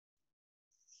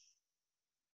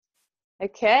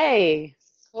Okay,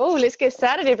 cool. Let's get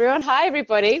started, everyone. Hi,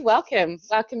 everybody. Welcome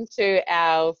to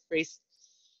our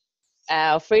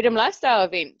Freedom Lifestyle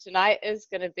event. Tonight is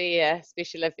going to be a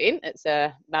special event. It's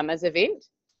a Mama's event.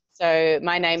 So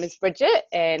my name is Bridget,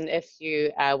 and if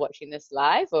you are watching this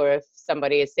live or if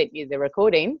somebody has sent you the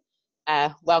recording,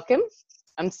 welcome.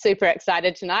 I'm super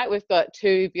excited tonight. We've got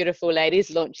two beautiful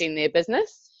ladies launching their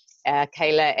business,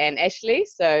 Kayla and Ashley.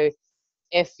 So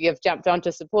if you've jumped on to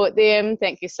support them,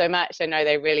 thank you so much. I know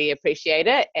they really appreciate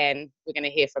it, and we're going to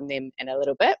hear from them in a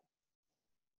little bit.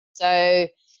 So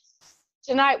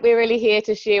tonight we're really here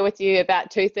to share with you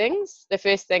about two things. The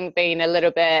first thing being a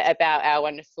little bit about our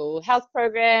wonderful health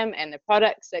program and the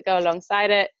products that go alongside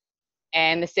it.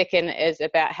 And the second is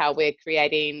about how we're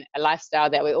creating a lifestyle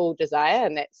that we all desire,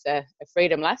 and that's a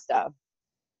freedom lifestyle.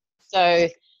 So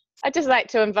I'd just like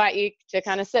to invite you to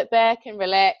kind of sit back and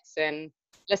relax and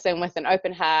listen with an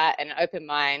open heart and an open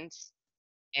mind.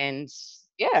 And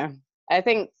yeah, I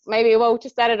think maybe, well, to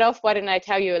start it off, why don't I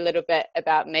tell you a little bit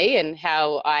about me and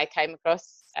how I came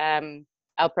across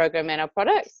our program and our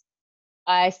products.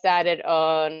 I started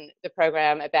on the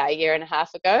program about a year and a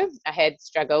half ago. I had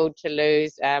struggled to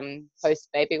lose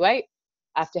post-baby weight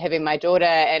after having my daughter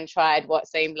and tried what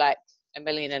seemed like a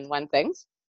million and one things.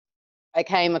 I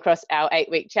came across our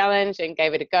 8-week challenge and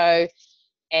gave it a go,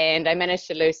 and I managed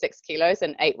to lose 6 kilos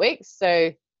in 8 weeks.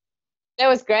 So that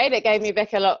was great. It gave me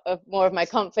back a lot more of my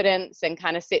confidence and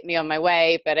kind of set me on my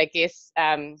way. But I guess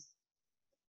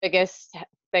biggest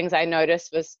things I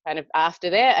noticed was kind of after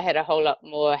that, I had a whole lot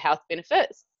more health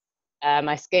benefits.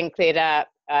 My skin cleared up,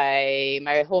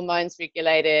 my hormones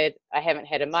regulated, I haven't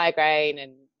had a migraine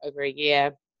in over a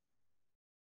year.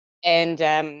 And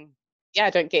yeah, I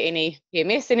don't get any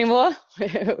PMS anymore,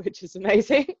 which is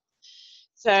amazing.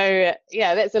 So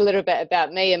yeah, that's a little bit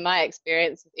about me and my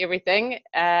experience with everything.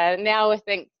 Now I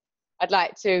think I'd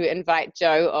like to invite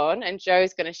Jo on, and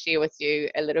Jo's going to share with you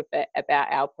a little bit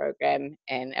about our program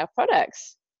and our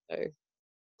products. So,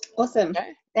 awesome. Jo.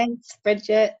 Thanks,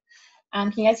 Bridget.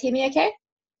 Can you guys hear me okay?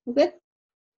 All good?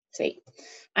 Sweet.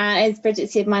 As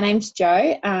Bridget said, my name's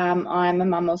Jo. I'm a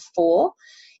mum of 4.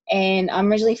 And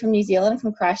I'm originally from New Zealand,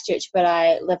 from Christchurch, but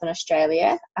I live in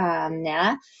Australia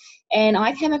now. And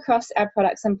I came across our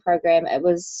products and program, it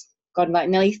was, like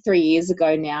nearly 3 years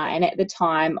ago now. And at the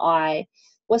time, I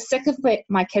was sick of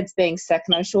my kids being sick.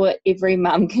 And I'm sure every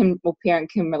mum or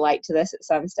parent can relate to this at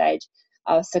some stage.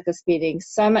 I was sick of spending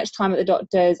so much time at the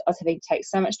doctors. I was having to take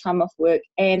so much time off work.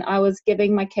 And I was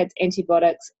giving my kids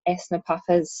antibiotics, asthma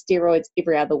puffers, steroids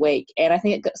every other week. And I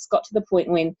think it got to the point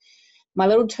when my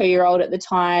little 2-year-old at the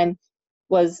time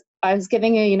I was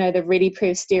giving her, the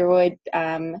Ready-Prev steroid,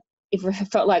 it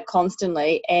felt like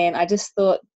constantly. And I just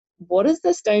thought, what is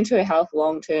this doing to her health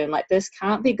long term? Like, this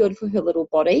can't be good for her little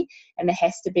body. And there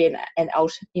has to be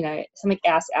something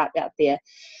else out there.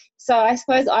 So I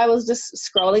suppose I was just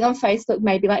scrolling on Facebook,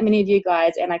 maybe like many of you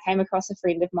guys, and I came across a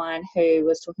friend of mine who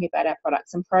was talking about our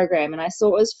products and program. And I saw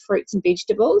it was fruits and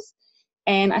vegetables.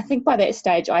 And I think by that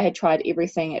stage, I had tried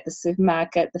everything at the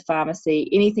supermarket, the pharmacy,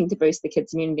 anything to boost the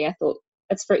kids' immunity. I thought,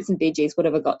 it's fruits and veggies, what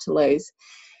have I got to lose?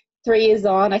 3 years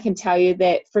on, I can tell you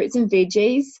that fruits and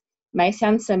veggies may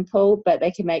sound simple, but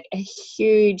they can make a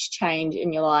huge change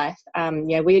in your life.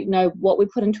 We know what we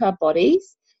put into our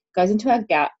bodies, goes into our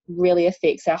gut, really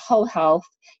affects our whole health,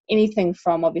 anything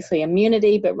from obviously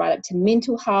immunity, but right up to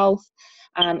mental health,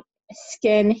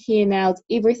 skin, hair, nails,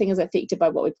 everything is affected by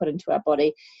what we put into our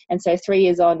body. And so 3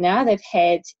 years on now, they've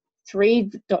had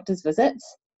 3 doctor's visits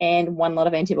and 1 lot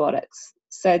of antibiotics.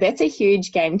 So that's a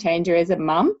huge game changer as a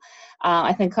mum.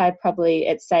 I think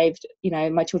it saved,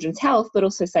 my children's health, but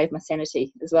also saved my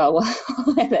sanity as well.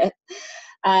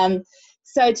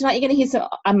 So tonight you're going to hear some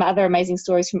other amazing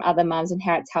stories from other mums and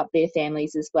how it's helped their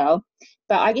families as well.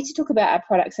 But I get to talk about our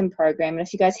products and program. And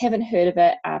if you guys haven't heard of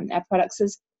it, our products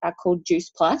are called Juice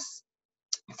Plus.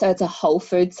 So it's a whole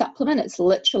food supplement. It's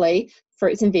literally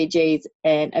fruits and veggies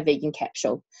and a vegan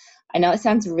capsule. I know it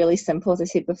sounds really simple, as I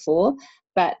said before,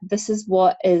 but this is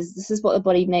what the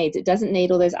body needs. It doesn't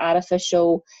need all those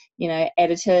artificial,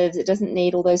 additives. It doesn't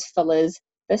need all those fillers.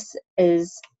 This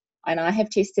is, and I have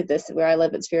tested this where I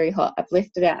live. It's very hot. I've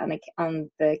left it out on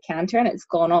the counter, and it's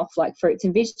gone off like fruits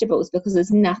and vegetables, because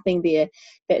there's nothing there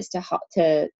that's too hot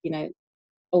to,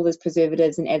 all those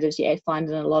preservatives and additives you find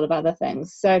in a lot of other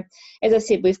things. So as I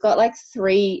said, we've got like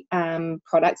 3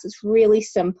 products. It's really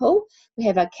simple. We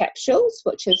have our capsules,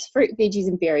 which is fruit, veggies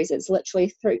and berries. It's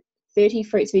literally 30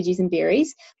 fruits, veggies and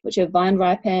berries, which are vine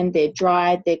ripened, they're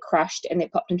dried, they're crushed, and they're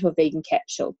popped into a vegan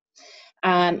capsule.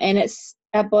 And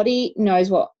our body knows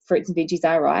what fruits and veggies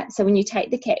are, right? So when you take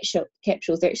the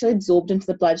capsules, they're actually absorbed into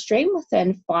the bloodstream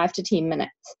within 5 to 10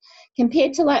 minutes.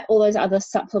 compared to like all those other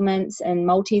supplements and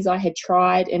multis I had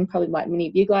tried, and probably like many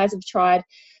of you guys have tried,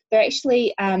 they're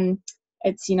actually,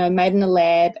 it's, you know, made in a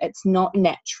lab. It's not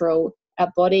natural.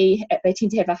 Our body, they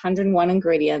tend to have 101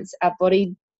 ingredients. Our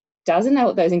body doesn't know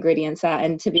what those ingredients are,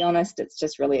 and to be honest, it's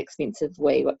just really expensive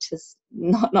wee, which is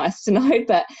not nice to know,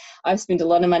 but I've spent a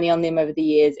lot of money on them over the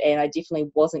years, and I definitely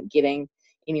wasn't getting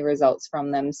any results from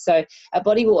them. So our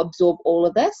body will absorb all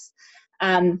of this.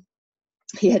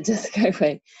 Just go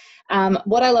away.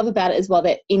 What I love about it is, well,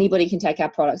 that anybody can take our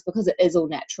products because it is all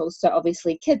natural. So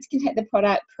obviously kids can take the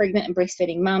product, pregnant and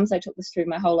breastfeeding mums. I took this through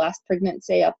my whole last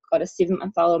pregnancy. I've got a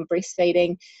 7-month-old on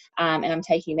breastfeeding, and I'm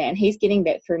taking that, and he's getting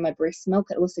that through my breast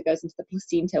milk. It also goes into the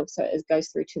placenta, so it goes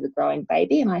through to the growing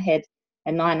baby, and I had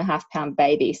a 9.5-pound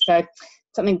baby. So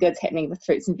something good's happening with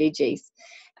fruits and veggies.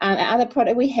 Our other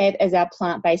product we have is our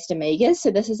plant-based omegas.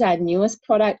 So this is our newest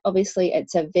product. Obviously,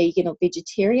 it's a vegan or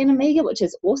vegetarian omega, which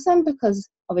is awesome because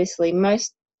obviously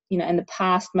most, you know, in the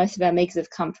past, most of our omegas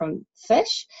have come from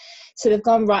fish. So they've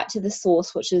gone right to the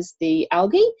source, which is the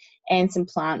algae and some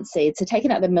plant seeds. So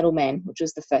taking out the middleman, which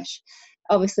was the fish.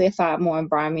 Obviously, are far more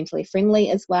environmentally friendly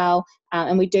as well.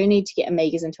 And we do need to get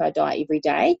omegas into our diet every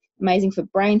day. Amazing for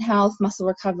brain health, muscle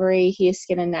recovery, hair,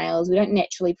 skin, and nails. We don't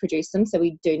naturally produce them, so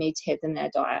we do need to have them in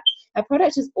our diet. Our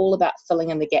product is all about filling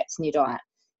in the gaps in your diet.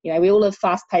 You know, we all live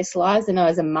fast-paced lives. I know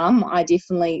as a mum, I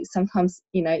definitely sometimes,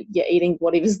 you know, you're eating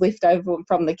whatever's left over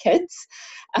from the kids.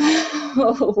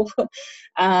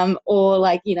 Or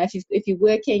like, you know, if you're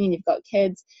working and you've got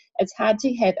kids, it's hard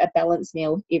to have a balanced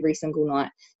meal every single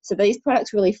night. So these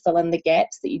products really fill in the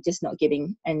gaps that you're just not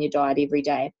getting in your diet every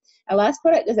day. Our last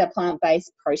product is our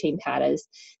plant-based protein powders.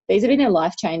 These have been a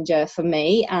life changer for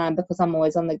me because I'm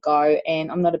always on the go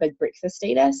and I'm not a big breakfast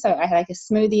eater. So I make a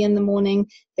smoothie in the morning.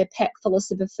 They're packed full of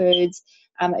superfoods.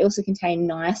 They also contain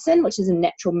niacin, which is a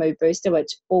natural mood booster,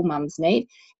 which all mums need.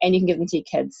 And you can give them to your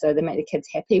kids, so they make the kids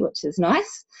happy, which is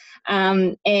nice.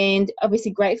 And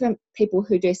obviously great for people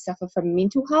who do suffer from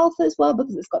mental health as well,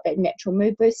 because it's got that natural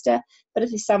mood booster. But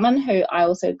if you're someone who I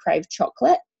also crave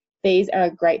chocolate, these are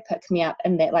a great pick-me-up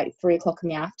in that like 3 o'clock in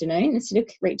the afternoon. Instead of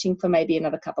reaching for maybe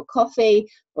another cup of coffee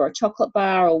or a chocolate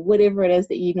bar or whatever it is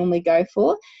that you normally go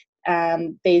for,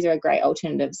 these are a great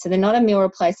alternative. So they're not a meal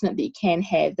replacement, but you can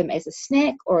have them as a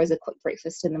snack or as a quick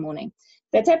breakfast in the morning.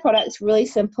 That's our product. It's really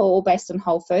simple, all based on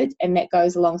whole foods, and that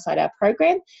goes alongside our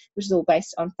program, which is all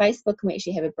based on Facebook, and we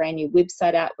actually have a brand new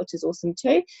website out, which is awesome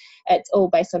too. It's all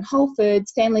based on whole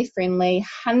foods, family friendly,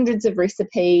 hundreds of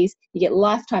recipes. You get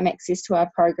lifetime access to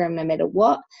our program no matter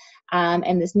what.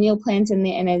 And there's meal plans in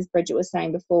there, and as Bridget was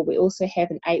saying before, we also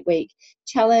have an 8-week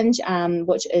challenge,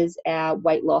 which is our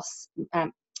weight loss,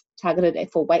 targeted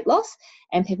for weight loss,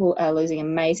 and people are losing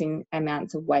amazing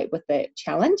amounts of weight with the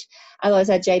challenge. Otherwise,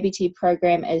 our JBT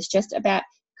program is just about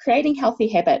creating healthy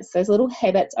habits, those little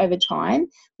habits over time,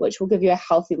 which will give you a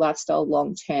healthy lifestyle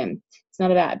long term. It's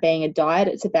not about being a diet,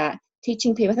 it's about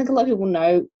teaching people. I think a lot of people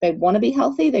know they want to be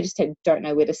healthy, they just don't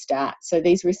know where to start. So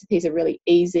these recipes are really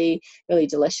easy, really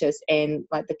delicious, and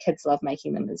like the kids love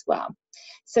making them as well.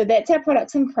 So that's our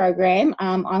products and program.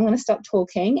 I'm going to stop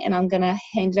talking and I'm going to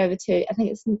hand it over to, I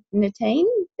think it's Natine,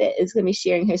 that is going to be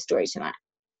sharing her story tonight.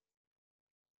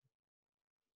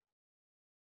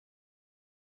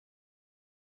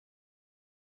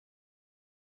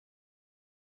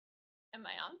 Am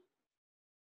I on?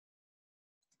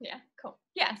 Yeah, cool.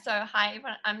 Yeah, so hi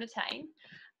everyone, I'm Natine,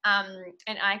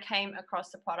 and I came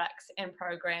across the products and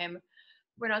program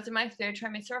when I was in my 3rd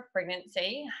trimester of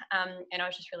pregnancy, and I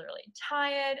was just really, really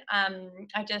tired.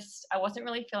 I wasn't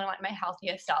really feeling like my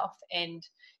healthier self, and,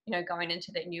 you know, going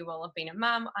into that new role of being a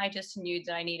mum, I just knew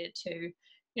that I needed to,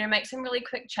 you know, make some really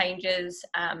quick changes,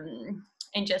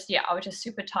 and just, yeah, I was just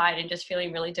super tired and just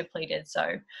feeling really depleted.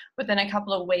 So within a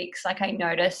couple of weeks, like, I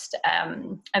noticed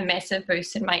a massive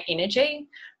boost in my energy.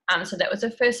 So that was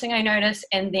the first thing I noticed.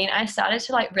 And then I started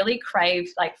to like really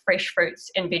crave like fresh fruits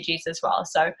and veggies as well.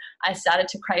 So I started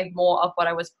to crave more of what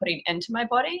I was putting into my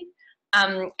body.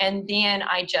 And then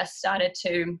I just started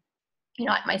to, you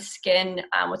know, like my skin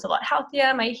was a lot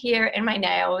healthier, my hair and my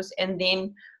nails. And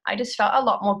then I just felt a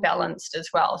lot more balanced as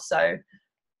well. So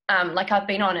like I've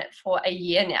been on it for a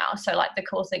year now. So like the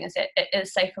cool thing is that it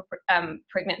is safe for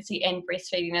pregnancy and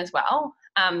breastfeeding as well.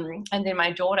 And then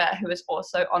my daughter, who is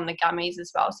also on the gummies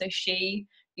as well. So she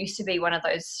used to be one of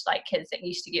those like kids that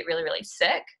used to get really, really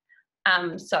sick.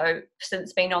 So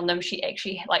since being on them, she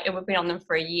actually, like, we've been on them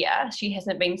for a year. She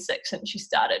hasn't been sick since she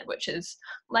started, which is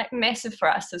like massive for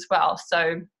us as well.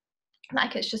 So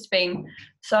like it's just been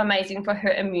so amazing for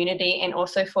her immunity and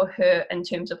also for her in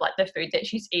terms of like the food that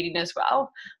she's eating as well.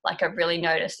 Like I've really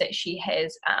noticed that she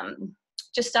has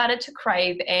just started to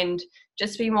crave and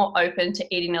just be more open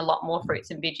to eating a lot more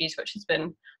fruits and veggies, which has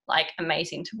been like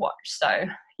amazing to watch. So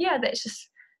yeah,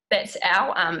 that's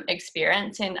our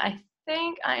experience, and I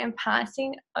think I am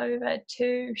passing over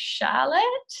to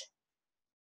Charlotte.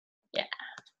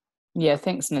 Yeah,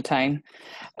 thanks, Natane.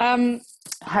 Hey,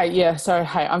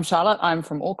 I'm Charlotte. I'm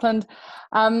from Auckland.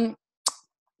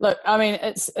 Look, I mean,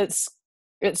 it's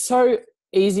so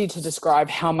easy to describe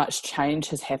how much change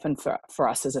has happened for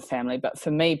us as a family. But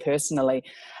for me personally,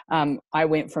 I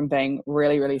went from being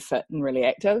really, really fit and really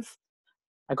active.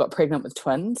 I got pregnant with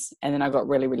twins, and then I got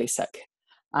really, really sick.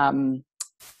 Postnatal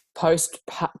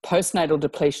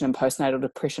depletion and postnatal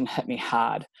depression hit me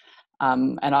hard.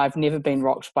 And I've never been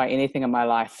rocked by anything in my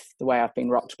life the way I've been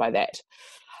rocked by that.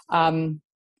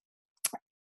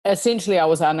 Essentially, I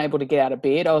was unable to get out of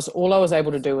bed. All I was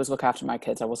able to do was look after my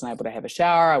kids. I wasn't able to have a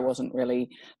shower. I wasn't really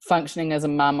functioning as a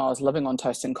mum. I was living on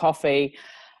toast and coffee.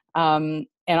 And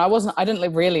I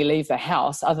didn't really leave the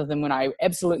house other than when I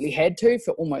absolutely had to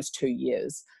for almost 2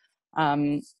 years.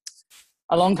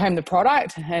 Along came the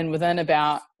product, and within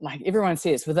about, like everyone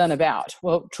says, within about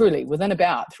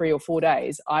 3 or 4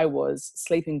 days, I was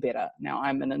sleeping better. Now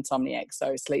I'm an insomniac,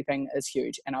 so sleeping is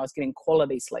huge, and I was getting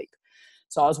quality sleep.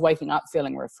 So I was waking up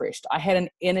feeling refreshed. I had an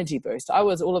energy boost. I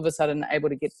was all of a sudden able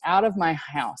to get out of my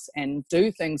house and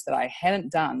do things that I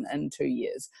hadn't done in 2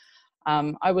 years.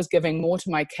 I was giving more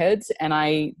to my kids, and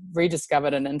I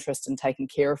rediscovered an interest in taking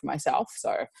care of myself.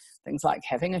 So things like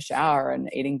having a shower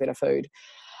and eating better food.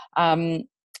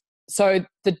 So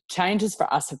the changes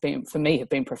for us have been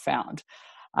profound.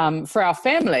 For our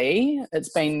family, it's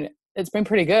been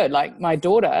pretty good. Like my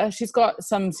daughter, she's got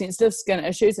some sensitive skin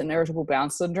issues and irritable bowel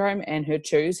syndrome, and her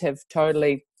chews have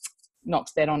totally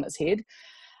knocked that on its head.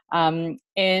 And,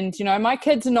 my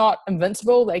kids are not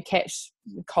invincible. They catch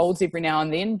colds every now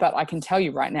and then, but I can tell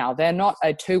you right now, they're not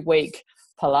a 2-week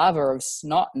palaver of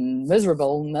snot and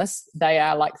miserableness. They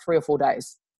are like 3 or 4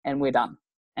 days and we're done.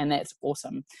 And that's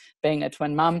awesome. Being a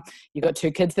twin mum, you've got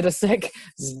 2 kids that are sick,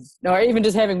 or even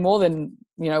just having more than,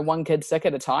 1 kid sick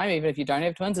at a time, even if you don't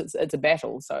have twins, it's a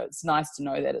battle. So it's nice to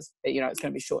know that it's going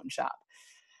to be short and sharp.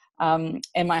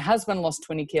 And my husband lost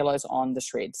 20 kilos on the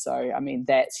shred. So, I mean,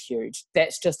 that's huge.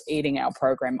 That's just eating our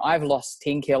program. I've lost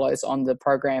 10 kilos on the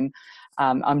program.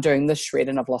 I'm doing this shred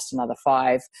and I've lost another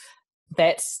 5.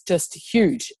 That's just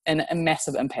huge and a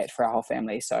massive impact for our whole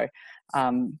family. So,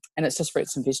 and it's just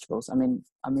fruits and vegetables. I mean,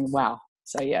 wow.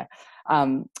 So yeah.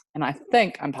 And I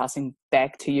think I'm passing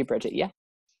back to you, Bridget. Yeah.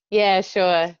 Yeah,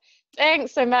 sure.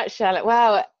 Thanks so much, Charlotte.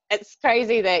 Wow. It's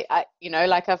crazy that I've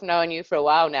known you for a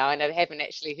while now, and I haven't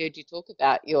actually heard you talk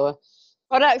about your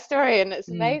product story, and it's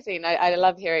amazing. I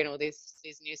love hearing all these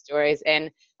new stories. And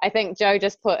I think Jo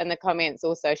just put in the comments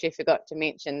also, she forgot to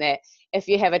mention that if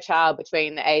you have a child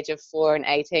between the age of 4 and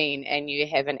 18 and you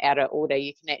have an outer order,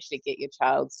 you can actually get your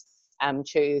child's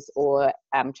chews or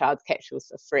child's capsules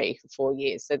for free for 4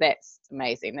 years. So that's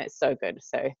amazing. That's so good.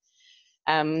 So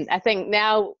I think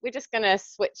now we're just going to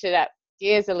switch it up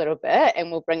gears a little bit,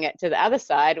 and we'll bring it to the other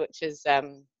side, which is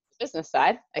the business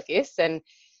side, I guess. And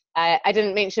I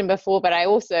didn't mention before, but I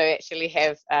also actually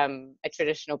have a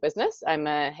traditional business. I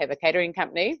have a catering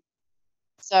company.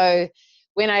 So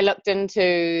when I looked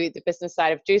into the business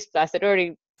side of Juice Plus, I'd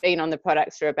already been on the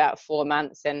products for about 4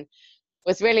 months and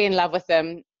was really in love with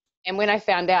them. And when I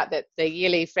found out that the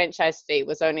yearly franchise fee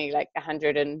was only like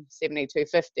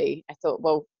 $172.50, I thought,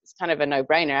 well, it's kind of a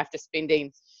no-brainer after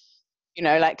spending,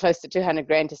 like close to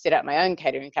 $200,000 to set up my own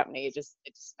catering company. It just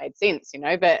made sense,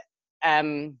 But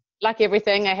like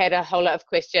everything, I had a whole lot of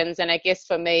questions. And I guess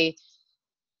for me,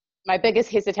 my biggest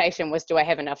hesitation was, do I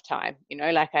have enough time?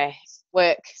 Like I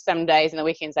work some days and the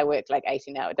weekends I work like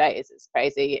 18-hour days. It's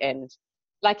crazy. And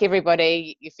like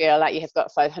everybody, you feel like you have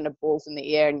got 500 balls in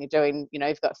the air and you're doing,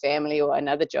 you've got family or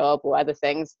another job or other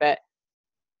things. But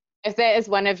if that is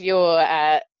one of your,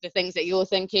 the things that you're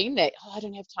thinking that, I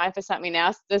don't have time for something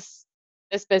else, this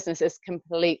business is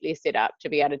completely set up to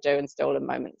be able to do in stolen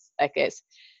moments. Like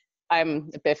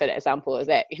I'm a perfect example of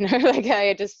that, like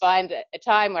I just find a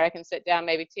time where I can sit down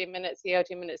maybe 10 minutes here or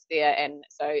 10 minutes there. And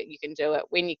so you can do it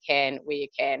when you can, where you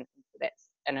can. That's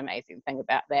an amazing thing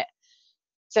about that.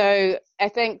 So I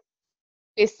think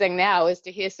best thing now is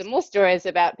to hear some more stories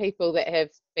about people that have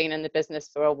been in the business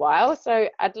for a while. So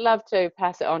I'd love to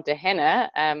pass it on to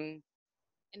Hannah. And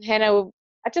Hannah,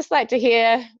 I'd just like to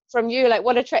hear from you, like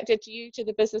what attracted you to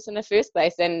the business in the first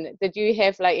place? And did you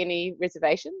have like any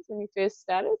reservations when you first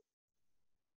started?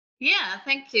 Yeah,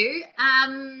 thank you.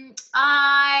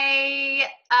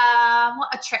 What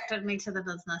attracted me to the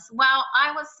business? Well,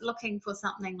 I was looking for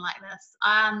something like this.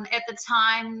 At the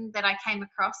time that I came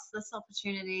across this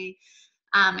opportunity,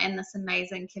 and this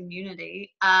amazing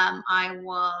community. I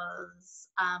was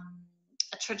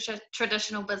a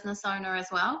traditional business owner as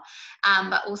well,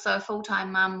 but also a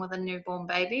full-time mum with a newborn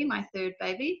baby, my third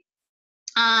baby.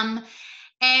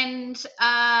 And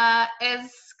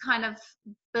as kind of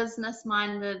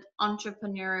business-minded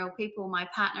entrepreneurial people, my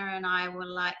partner and I were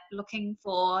like looking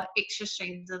for extra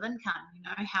streams of income. You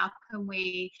know, how can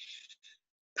we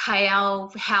pay our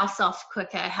house off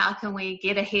quicker? How can we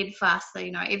get ahead faster?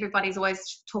 You know, everybody's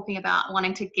always talking about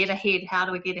wanting to get ahead. How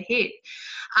do we get ahead?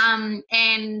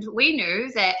 And we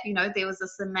knew that, you know, there was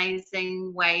this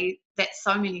amazing way that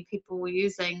so many people were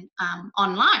using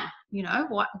online. You know,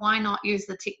 why not use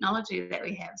the technology that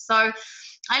we have? So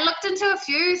I looked into a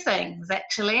few things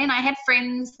actually, and I had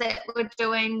friends that were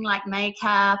doing like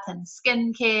makeup and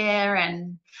skincare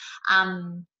and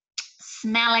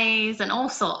smellies and all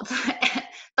sorts.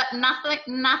 But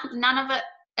none of it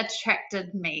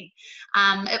attracted me.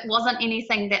 It wasn't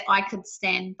anything that I could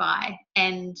stand by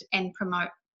and promote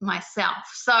myself.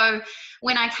 So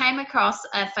when I came across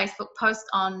a Facebook post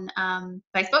on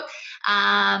Facebook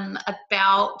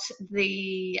about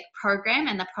the program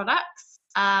and the products,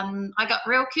 I got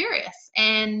real curious,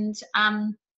 and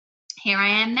here I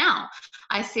am now.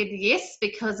 I said yes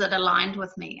because it aligned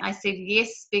with me. I said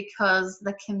yes because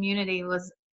the community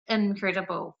was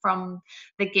incredible from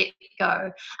the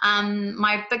get-go.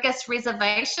 My biggest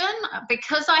reservation,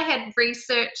 because I had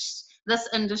researched this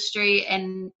industry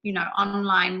and, you know,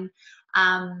 online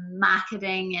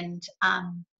marketing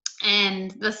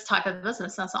and this type of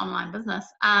business, this online business,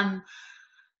 I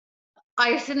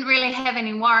didn't really have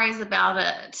any worries about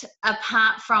it,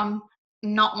 apart from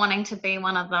not wanting to be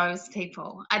one of those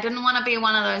people. I didn't want to be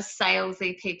one of those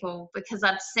salesy people, because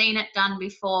I'd seen it done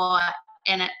before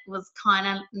and it was kind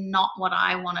of not what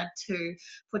I wanted to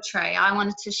portray. I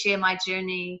wanted to share my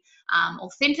journey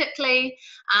authentically.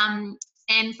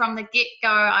 And from the get-go,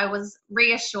 I was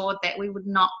reassured that we would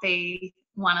not be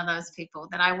one of those people,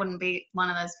 that I wouldn't be one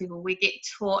of those people. We get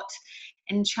taught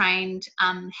and trained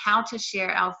how to share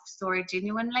our story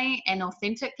genuinely and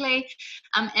authentically.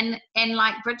 And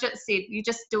like Bridget said, you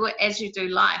just do it as you do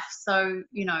life. So,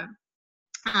 you know,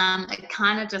 it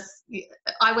kind of just,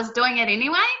 I was doing it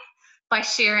anyway by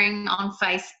sharing on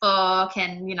Facebook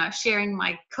and, you know, sharing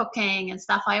my cooking and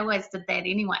stuff. I always did that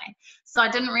anyway. So I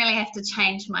didn't really have to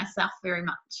change myself very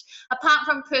much, apart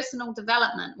from personal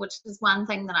development, which is one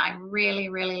thing that I really,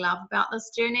 really love about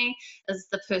this journey, is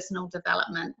the personal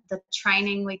development. The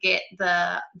training we get,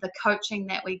 the coaching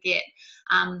that we get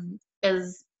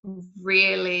is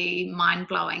really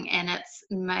mind-blowing, and it's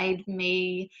made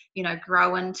me, you know,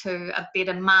 grow into a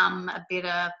better mum, a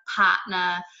better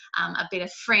partner, a better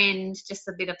friend, just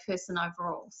a better person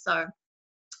overall. So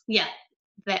yeah,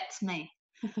 that's me.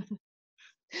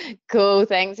 Cool,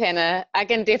 thanks Hannah. I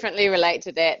can definitely relate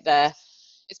to that,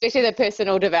 especially the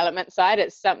personal development side.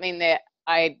 It's something that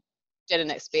I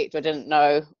didn't expect or didn't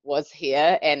know was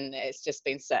here, and it's just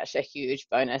been such a huge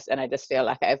bonus, and I just feel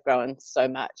like I've grown so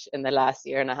much in the last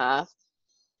year and a half.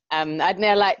 I'd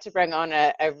now like to bring on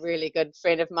a really good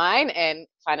friend of mine and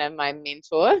kind of my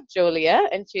mentor, Julia,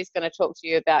 and she's going to talk to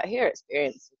you about her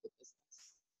experience with the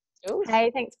business. Jules?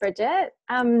 Hey, thanks Bridget.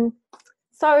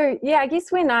 So yeah, I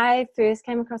guess when I first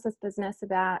came across this business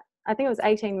about, I think it was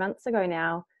 18 months ago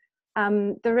now,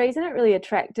 the reason it really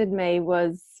attracted me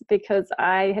was because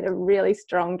I had a really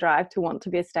strong drive to want to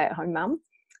be a stay-at-home mum.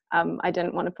 I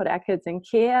didn't want to put our kids in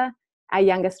care. Our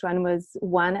youngest one was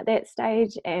 1 at that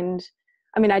stage, and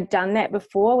I mean, I'd done that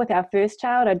before with our first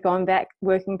child. I'd gone back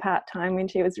working part-time when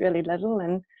she was really little,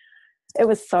 and it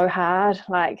was so hard.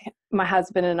 Like, my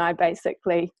husband and I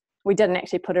basically, we didn't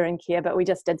actually put her in care, but we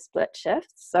just did split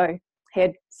shifts. So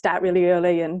he'd start really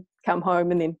early and come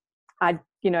home, and then I'd,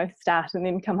 you know, start and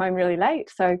then come home really late.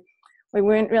 So we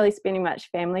weren't really spending much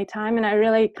family time, and I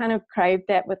really kind of craved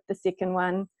that with the second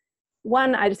one.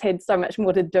 One, I just had so much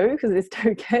more to do because there's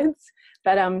 2 kids,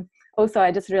 but also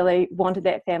I just really wanted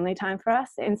that family time for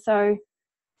us. And so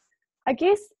I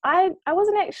guess I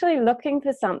wasn't actually looking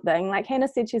for something. Like Hannah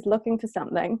said, she's looking for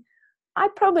something. I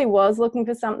probably was looking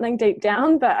for something deep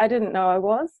down, but I didn't know I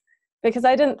was, because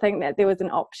I didn't think that there was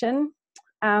an option.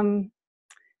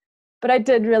 But I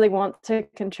did really want to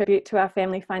contribute to our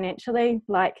family financially.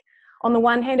 Like, on the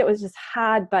one hand, it was just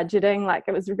hard budgeting. Like,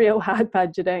 it was real hard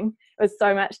budgeting. It was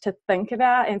so much to think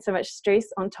about and so much stress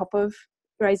on top of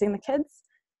raising the kids.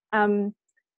 And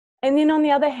then on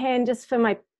the other hand, just for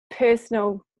my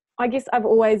personal, I guess I've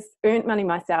always earned money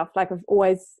myself. Like, I've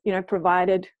always, you know,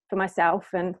 provided for myself.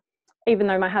 And even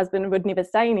though my husband would never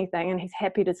say anything and he's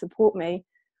happy to support me,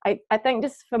 I think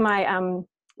just for my,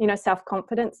 you know,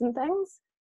 self-confidence and things,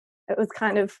 it was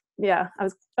kind of, yeah, I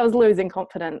was losing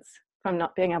confidence from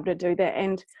not being able to do that.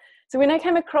 And so when I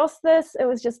came across this, it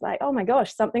was just like, oh my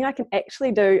gosh, something I can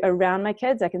actually do around my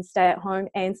kids. I can stay at home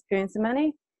and earn some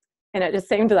money. And it just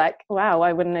seemed like, wow,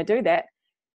 why wouldn't I do that?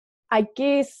 I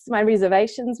guess my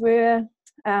reservations were,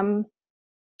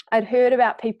 I'd heard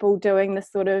about people doing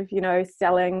this sort of,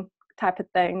 selling type of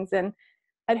things. And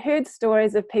I'd heard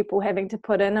stories of people having to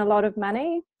put in a lot of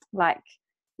money, like,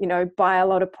 buy a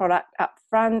lot of product up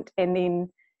front and then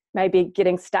maybe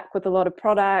getting stuck with a lot of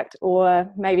product, or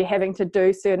maybe having to do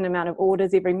a certain amount of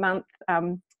orders every month,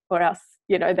 or else,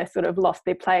 they sort of lost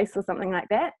their place or something like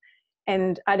that.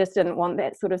 And I just didn't want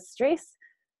that sort of stress.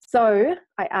 So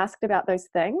I asked about those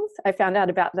things. I found out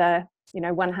about the,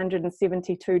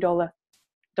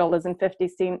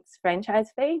 $172.50 franchise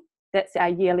fee. That's our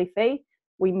yearly fee.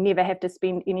 We never have to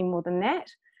spend any more than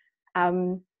that.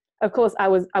 Of course, I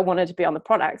wanted to be on the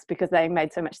products because they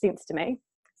made so much sense to me.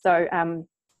 So,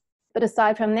 but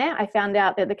aside from that, I found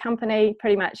out that the company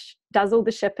pretty much does all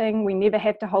the shipping. We never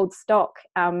have to hold stock.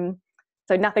 So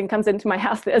nothing comes into my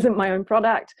house that isn't my own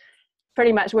product.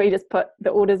 Pretty much we just put the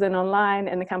orders in online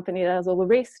and the company does all the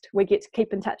rest. We get to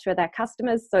keep in touch with our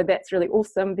customers. So that's really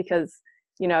awesome because,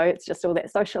 it's just all that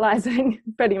socializing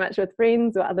pretty much with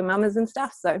friends or other mamas and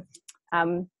stuff. So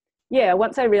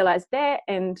once I realized that,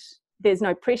 and there's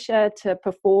no pressure to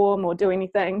perform or do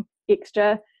anything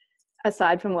extra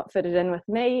aside from what fitted in with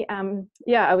me,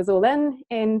 I was all in.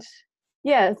 And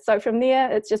so from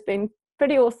there, it's just been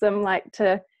pretty awesome, like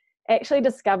to actually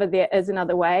discover there is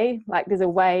another way. Like there's a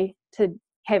way to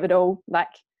have it all,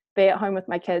 like be at home with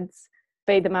my kids,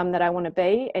 be the mum that I want to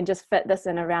be, and just fit this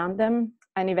in around them.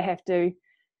 I never have to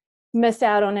miss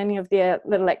out on any of their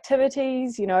little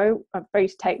activities. I'm free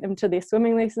to take them to their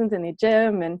swimming lessons and their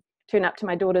gym and turn up to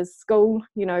my daughter's school,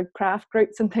 craft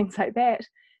groups and things like that.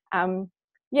 And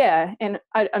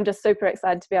I'm just super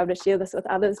excited to be able to share this with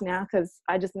others now, because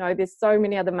I just know there's so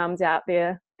many other mums out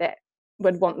there that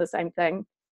would want the same thing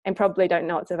and probably don't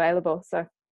know it's available. So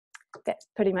that's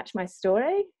pretty much my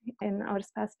story, and I'll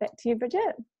just pass back to you,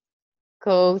 Bridget.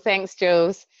 Cool, thanks,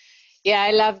 Jules. Yeah,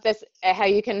 I love this, how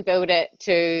you can build it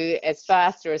to as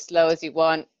fast or as slow as you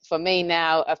want. For me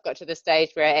now, I've got to the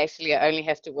stage where I actually only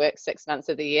have to work 6 months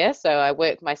of the year. So I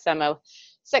work my summer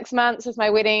 6 months with my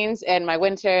weddings, and my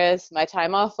winters, my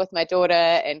time off with my daughter,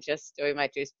 and just doing my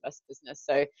Juice Plus business.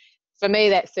 So for me,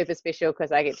 that's super special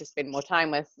because I get to spend more time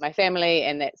with my family,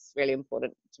 and that's really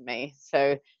important to me.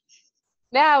 So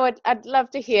now I'd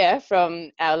love to hear from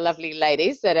our lovely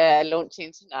ladies that are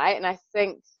launching tonight. And I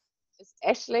think,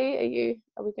 Ashley,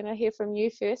 are we going to hear from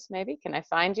you first maybe? Can I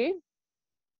find you?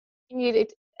 Can you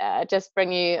I'll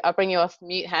bring you off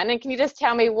mute, Han, and can you just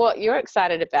tell me what you're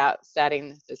excited about starting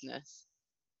this business?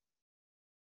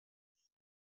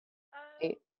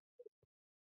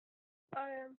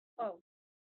 Hold on.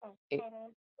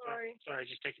 Sorry,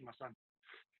 just taking my son.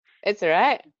 It's all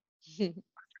right.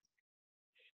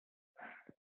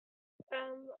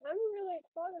 I'm really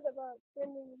excited about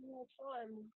spending more time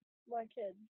with my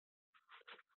kids.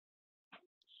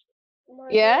 My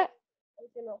Yeah.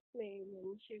 taken off me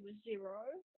when she was 0,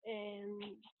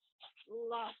 and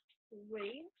last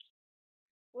week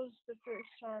was the first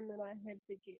time that I had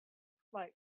to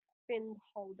spend the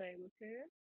whole day with her,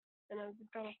 and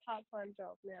I've got a part-time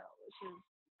job now, which is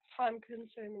time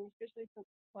consuming, especially since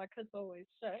my kid's always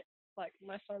sick. Like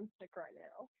my son's sick right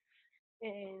now,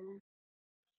 and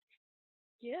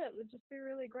it would just be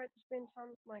really great to spend time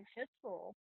with my kids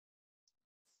more.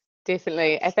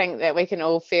 Definitely. I think that we can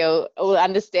all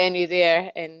understand you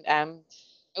there, and I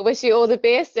wish you all the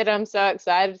best. And I'm so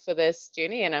excited for this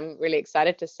journey, and I'm really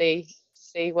excited to see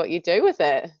what you do with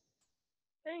it.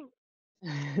 Thanks.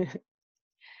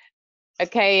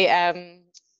 Okay,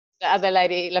 the other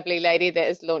lovely lady that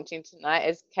is launching tonight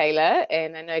is Kayla,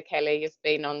 and I know, Kayla, you've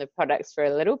been on the products for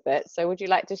a little bit, so would you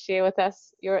like to share with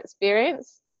us your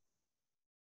experience?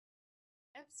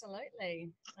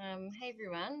 Absolutely. Hey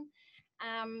everyone.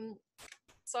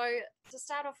 So to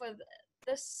start off with,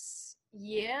 this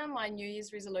year my New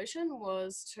Year's resolution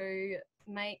was to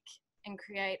make and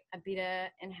create a better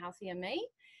and healthier me,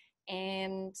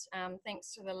 and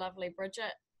thanks to the lovely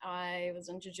Bridget, I was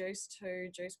introduced to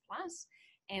Juice Plus,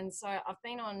 and so I've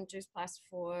been on Juice Plus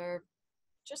for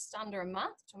just under a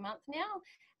month now,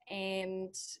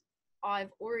 and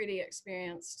I've already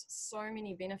experienced so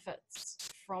many benefits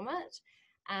from it.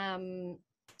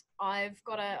 I've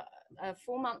got a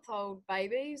 4-month-old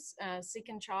baby's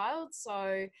second child,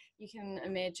 so you can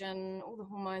imagine all the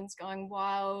hormones going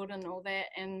wild and all that,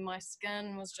 and my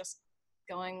skin was just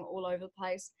going all over the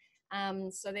place.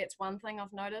 So that's one thing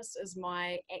I've noticed, is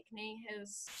my acne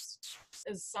is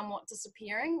somewhat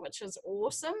disappearing, which is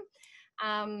awesome.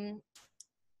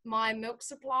 My milk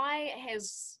supply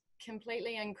has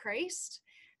completely increased.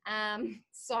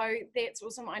 So that's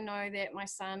awesome. I know that my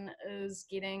son is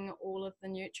getting all of the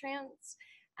nutrients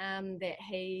that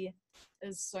he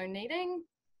is so needing.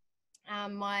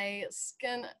 My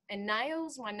skin and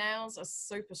my nails are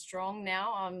super strong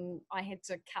now. I had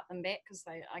to cut them back because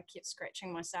I kept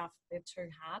scratching myself. They're too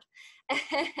hard.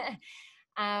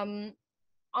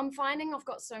 I'm finding I've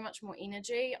got so much more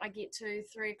energy. I get to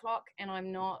 3 o'clock and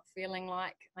I'm not feeling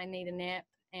like I need a nap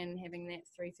and having that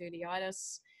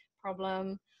 3:30itis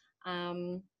problem.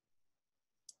 And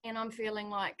I'm feeling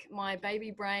like my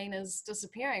baby brain is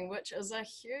disappearing, which is a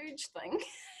huge thing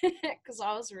because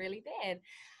I was really bad.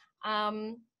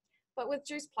 But with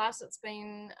Juice Plus, it's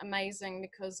been amazing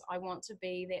because I want to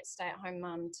be that stay-at-home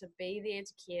mum, to be there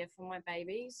to care for my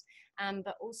babies,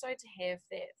 but also to have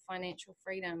that financial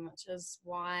freedom, which is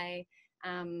why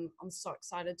I'm so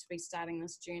excited to be starting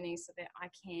this journey, so that I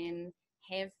can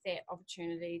have that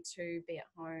opportunity to be at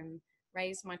home,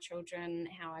 raise my children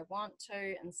how I want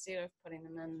to, instead of putting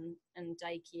them in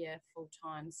daycare full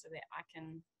time, so that I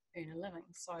can earn a living.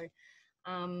 So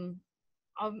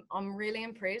I'm really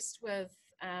impressed with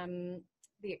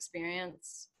the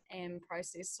experience and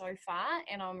process so far,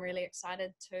 and I'm really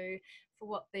excited for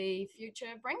what the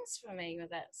future brings for me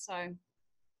with it. So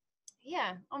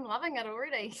yeah, I'm loving it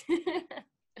already.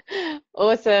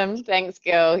 Awesome. Thanks,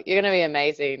 girl. You're going to be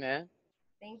amazing.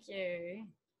 Thank you.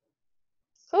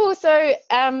 Cool. So,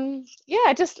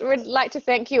 I just would like to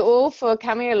thank you all for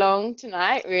coming along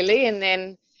tonight, really. And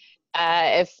then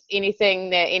if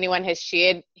anything that anyone has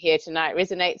shared here tonight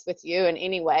resonates with you in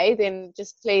any way, then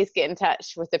just please get in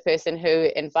touch with the person who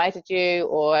invited you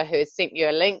or who sent you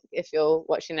a link if you're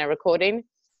watching a recording.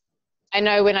 I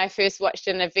know when I first watched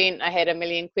an event, I had a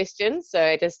million questions, so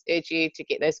I just urge you to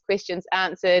get those questions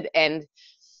answered. And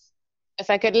if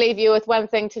I could leave you with one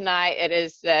thing tonight, it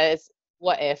is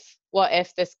what if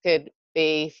this could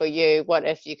be for you? What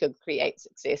if you could create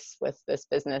success with this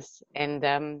business? And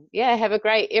have a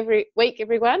great week,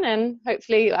 everyone, and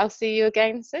hopefully I'll see you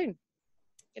again soon.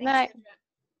 Good night.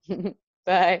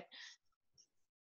 Bye.